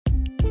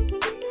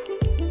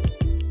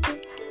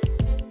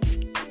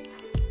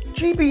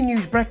GB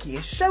News Brekkie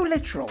is so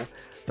literal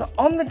that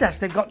on the desk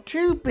they've got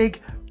 2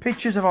 big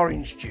pitchers of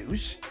orange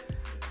juice,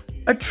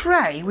 a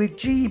tray with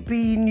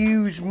GB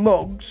News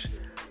mugs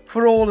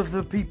for all of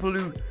the people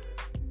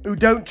who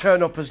don't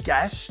turn up as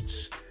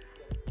guests,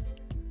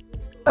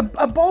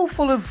 a bowl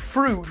full of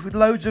fruit with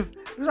loads of,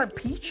 it was like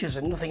peaches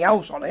and nothing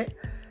else on it,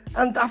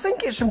 and I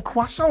think it's some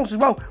croissants as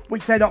well,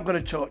 which they're not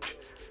going to touch.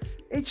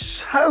 It's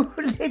so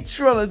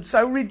literal and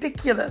so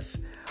ridiculous.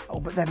 Oh,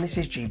 but then this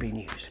is GB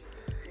News.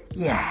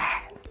 Yeah.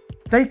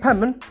 Dave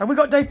Penman. Have we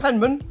got Dave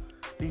Penman?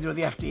 Leader of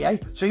the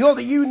FDA. So you're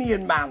the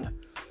union man.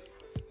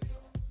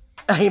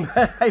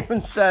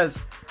 Eamon says,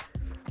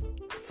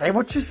 say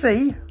what you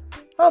see.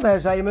 Oh,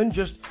 there's Eamon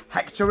just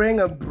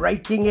hectoring and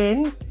breaking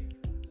in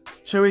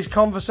to his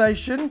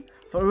conversation.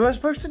 Thought we weren't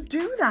supposed to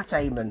do that,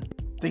 Eamon.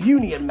 The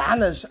union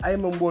man, as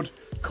Eamon would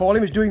call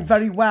him, is doing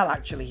very well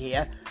actually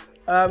here.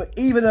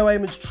 Even though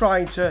Eamon's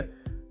trying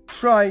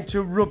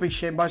to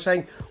rubbish him by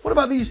saying, what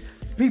about these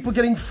people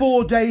getting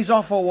 4 days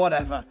off or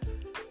whatever?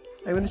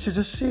 Eamon, this is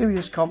a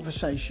serious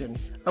conversation,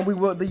 and we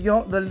work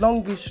the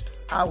longest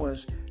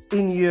hours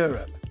in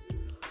Europe.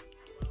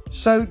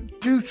 So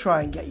do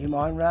try and get your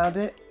mind around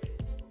it,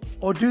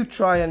 or do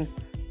try and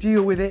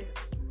deal with it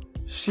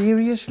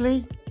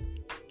seriously,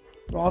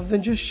 rather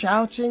than just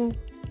shouting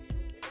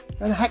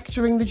and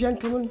hectoring the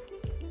gentleman.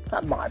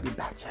 That might be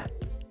better.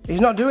 He's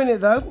not doing it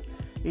though.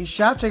 He's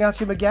shouting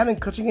at him again and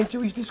cutting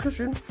into his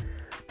discussion.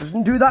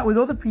 Doesn't do that with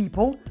other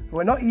people who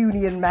are not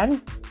union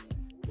men.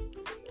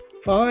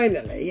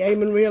 Finally,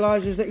 Eamon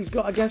realises that he's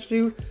got a guest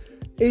who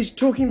is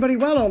talking very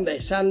well on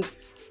this and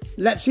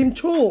lets him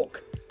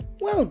talk.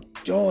 Well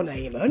done,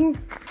 Eamon.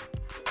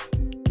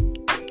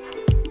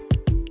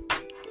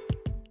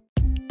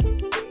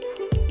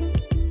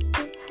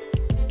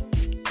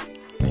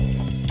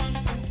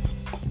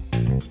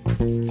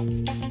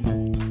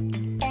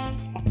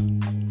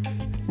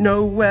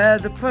 Nowhere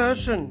the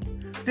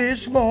person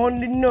this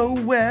morning,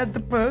 nowhere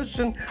the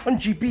person on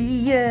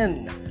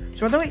GBN.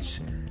 So although it's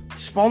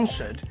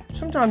sponsored,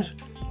 sometimes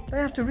they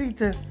have to read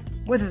the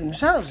weather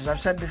themselves, as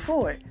I've said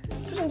before. It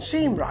doesn't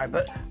seem right,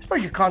 but I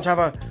suppose you can't have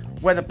a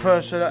weather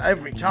person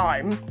every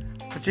time,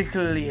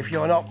 particularly if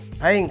you're not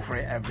paying for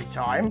it every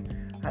time.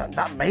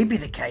 That may be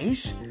the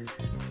case.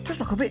 It does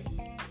look a bit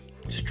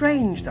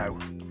strange though.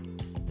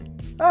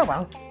 Oh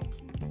well.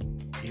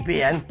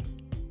 GBN.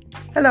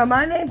 Hello,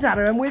 my name's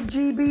Anna. I'm with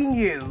GB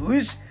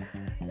News.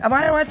 Am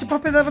I alright to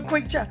pop in and have a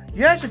quick chat?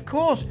 Yes, of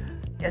course.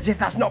 As if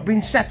that's not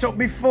been set up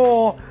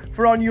before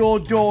for on your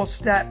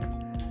doorstep.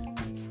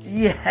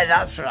 Yeah,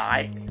 that's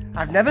right.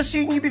 I've never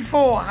seen you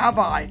before, have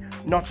I?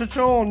 Not at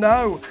all,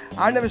 no.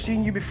 I've never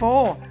seen you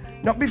before.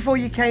 Not before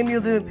you came the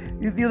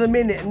other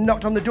minute and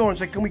knocked on the door and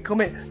said, can we come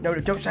in? No,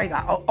 don't say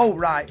that. Oh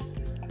right.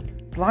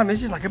 Blimey,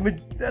 this is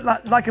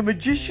like a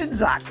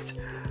magician's act.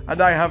 And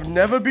I have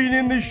never been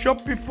in this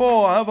shop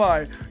before, have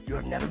I? You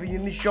have never been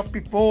in this shop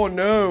before,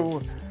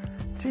 no.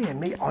 Dear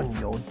me, on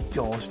your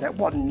doorstep,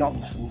 what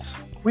nonsense.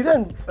 We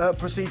then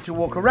proceed to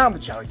walk around the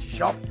charity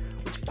shop,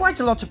 which quite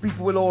a lot of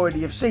people will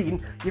already have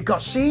seen. You've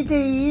got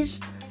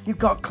CDs, you've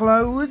got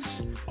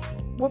clothes.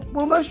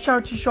 Well, most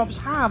charity shops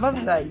have,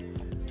 haven't they?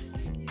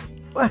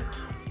 Well,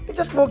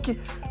 just walking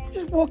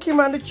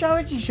around the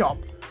charity shop,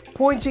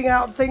 pointing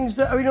out things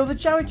that are in other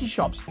charity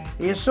shops.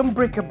 Here's some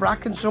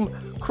bric-a-brac and some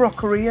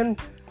crockery and...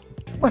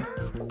 Well,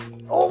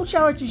 all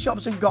charity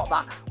shops have got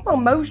that. Well,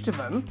 most of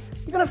them.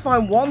 You're going to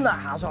find one that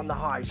has on the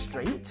high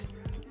street.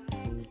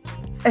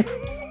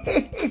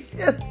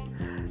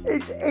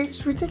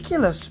 It's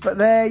ridiculous, but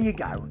there you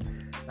go.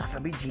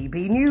 That'll be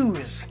GB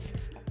News.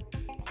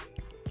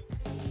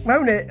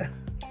 Won't it?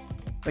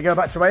 They go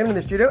back to Eamon in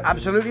the studio.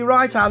 Absolutely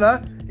right,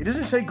 Anna. He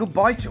doesn't say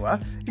goodbye to her.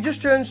 He just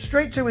turns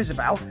straight to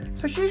Isabel.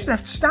 So she's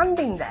left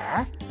standing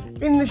there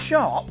in the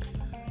shop,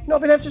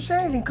 not being able to say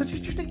anything because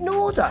he's just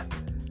ignored her.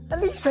 At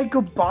least say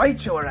goodbye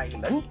to her,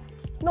 Eamon.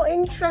 Not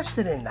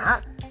interested in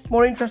that.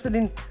 More interested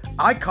in,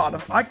 I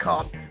can't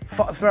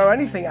throw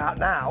anything out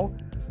now.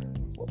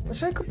 Well,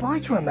 say goodbye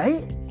to her,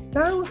 mate.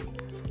 No?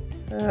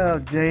 Oh,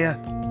 dear.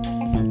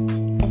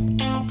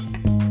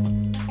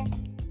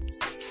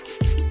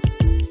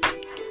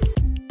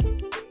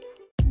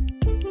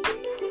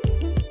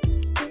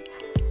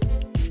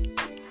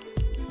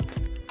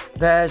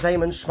 There's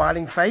Eamon's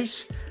smiling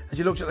face as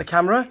he looks at the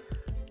camera.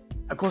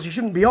 Of course, he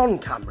shouldn't be on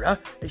camera.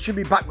 It should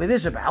be back with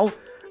Isabel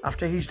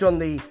after he's done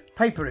the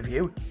paper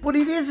review, but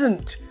it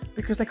isn't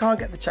because they can't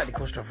get the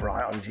technical stuff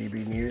right on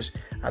GB News,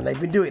 and they've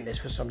been doing this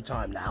for some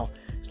time now.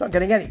 It's not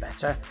getting any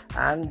better,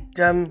 and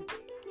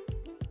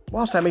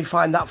whilst I may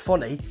find that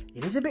funny,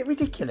 it is a bit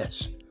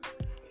ridiculous.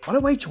 What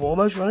a way to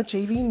almost run a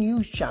TV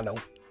news channel.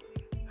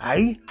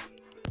 Eh?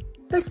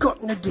 They've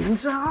got Nadine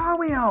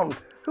Zahawi on,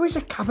 who is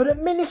a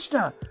cabinet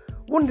minister.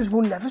 Wonders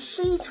we'll never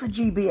see it for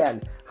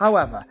GBN.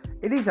 However,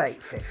 it is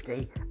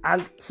 8:50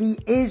 and he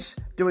is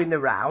doing the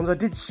rounds. I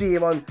did see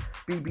him on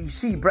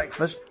BBC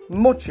Breakfast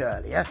much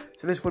earlier,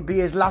 so this would be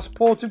his last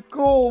port of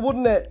call,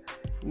 wouldn't it?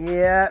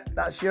 Yeah,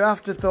 that's your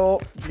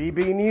afterthought.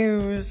 GB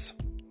News.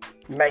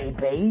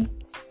 Maybe.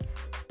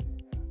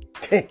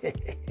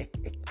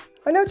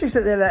 I noticed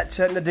that they let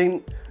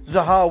Nadeem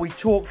Zahawi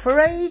talk for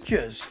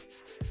ages.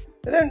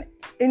 They don't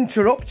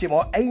interrupt him,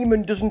 or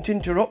Eamon doesn't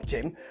interrupt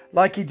him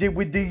like he did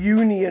with the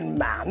Union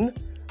Man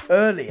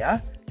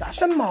earlier.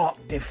 That's a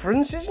marked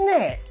difference, isn't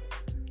it?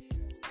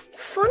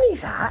 Funny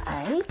that,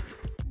 eh?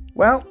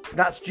 Well,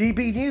 that's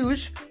GB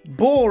News.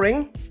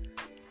 Boring.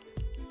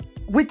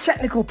 With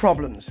technical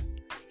problems.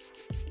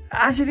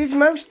 As it is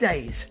most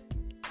days.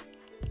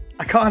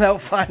 I can't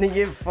help finding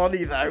it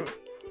funny though.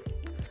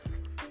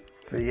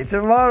 See you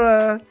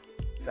tomorrow.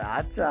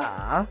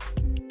 Ta-ta.